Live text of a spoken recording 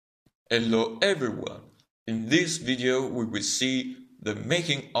Hello everyone! In this video we will see the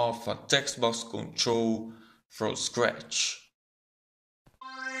making of a text box control from scratch.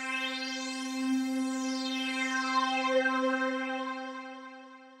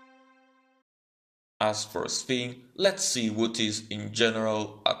 As first thing, let's see what is in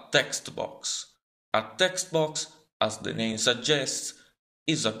general a text box. A text box, as the name suggests,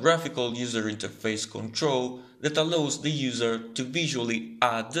 is a graphical user interface control that allows the user to visually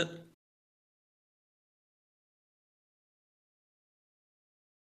add,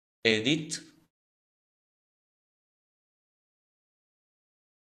 edit,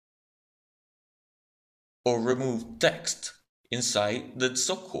 or remove text inside the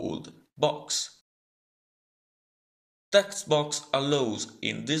so-called box. TextBox allows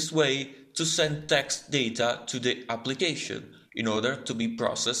in this way to send text data to the application in order to be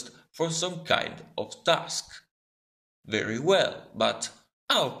processed for some kind of task. Very well, but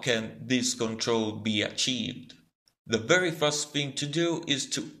how can this control be achieved? The very first thing to do is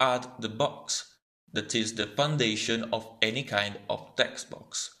to add the box, that is the foundation of any kind of text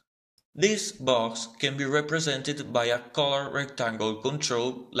box. This box can be represented by a color rectangle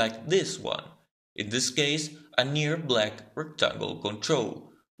control like this one, in this case a near black rectangle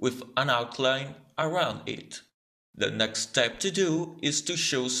control, with an outline around it. The next step to do is to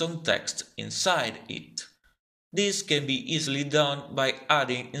show some text inside it. This can be easily done by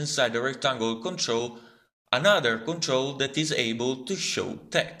adding inside the rectangle control another control that is able to show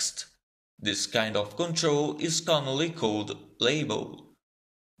text. This kind of control is commonly called label.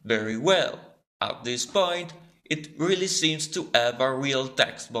 Very well, at this point, it really seems to have a real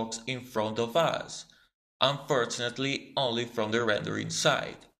text box in front of us. Unfortunately, only from the rendering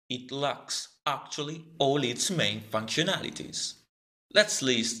side. It lacks actually all its main functionalities. Let's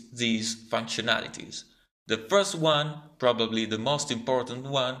list these functionalities. The first one, probably the most important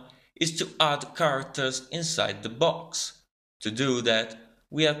one, is to add characters inside the box. To do that,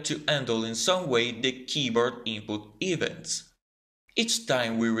 we have to handle in some way the keyboard input events. Each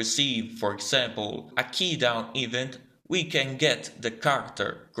time we receive, for example, a key down event, we can get the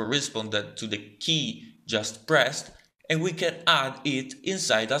character correspondent to the key just pressed, and we can add it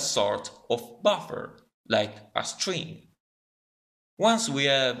inside a sort of buffer, like a string. Once we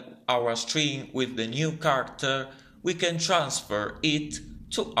have our string with the new character, we can transfer it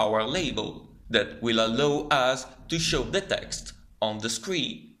to our label that will allow us to show the text on the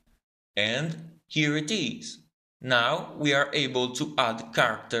screen. And here it is. Now we are able to add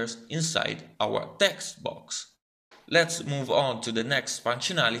characters inside our text box. Let's move on to the next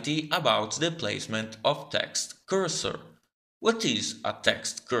functionality about the placement of text cursor. What is a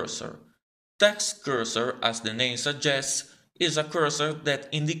text cursor? Text cursor, as the name suggests, is a cursor that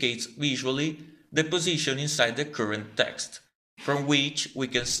indicates visually the position inside the current text, from which we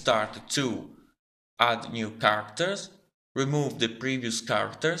can start to add new characters, remove the previous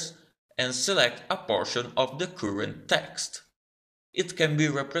characters, and select a portion of the current text. It can be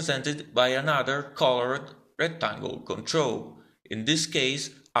represented by another colored rectangle control, in this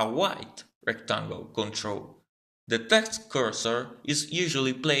case a white rectangle control. The text cursor is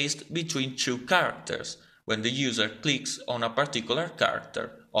usually placed between two characters when the user clicks on a particular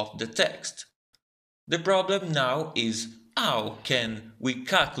character of the text. The problem now is how can we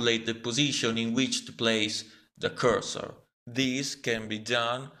calculate the position in which to place the cursor. This can be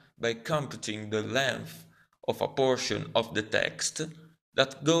done by computing the length of a portion of the text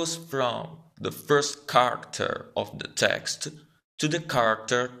that goes from the first character of the text to the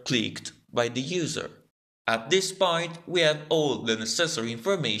character clicked by the user. At this point, we have all the necessary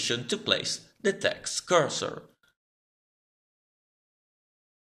information to place the text cursor.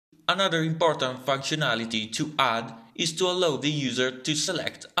 Another important functionality to add is to allow the user to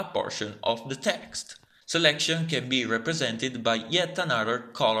select a portion of the text. Selection can be represented by yet another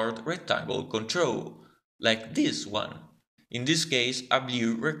colored rectangle control, like this one, in this case a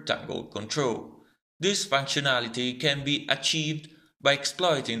blue rectangle control. This functionality can be achieved by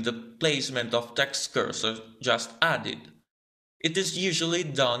exploiting the placement of text cursor just added. It is usually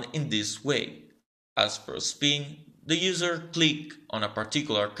done in this way. As first thing, the user clicks on a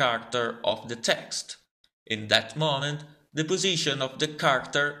particular character of the text. In that moment, the position of the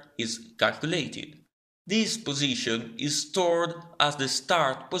character is calculated. This position is stored as the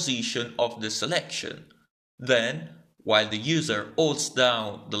start position of the selection. Then, while the user holds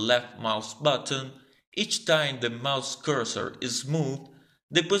down the left mouse button, each time the mouse cursor is moved,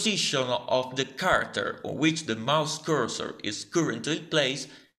 the position of the character on which the mouse cursor is currently placed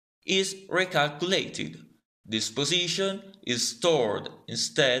is recalculated. This position is stored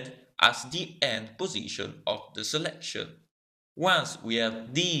instead as the end position of the selection. Once we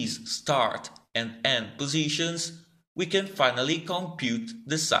have these start and end positions, we can finally compute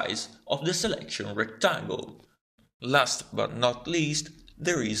the size of the selection rectangle. Last but not least,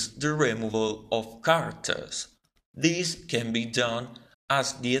 there is the removal of characters. This can be done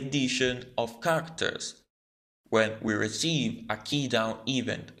as the addition of characters. When we receive a key down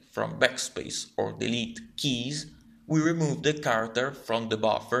event from backspace or delete keys, we remove the character from the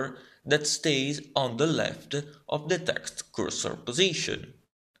buffer that stays on the left of the text cursor position.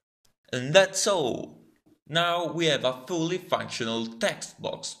 And that's all. Now we have a fully functional text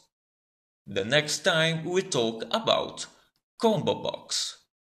box. The next time we talk about combo box.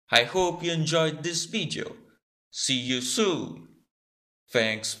 I hope you enjoyed this video. See you soon.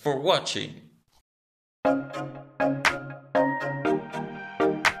 Thanks for watching.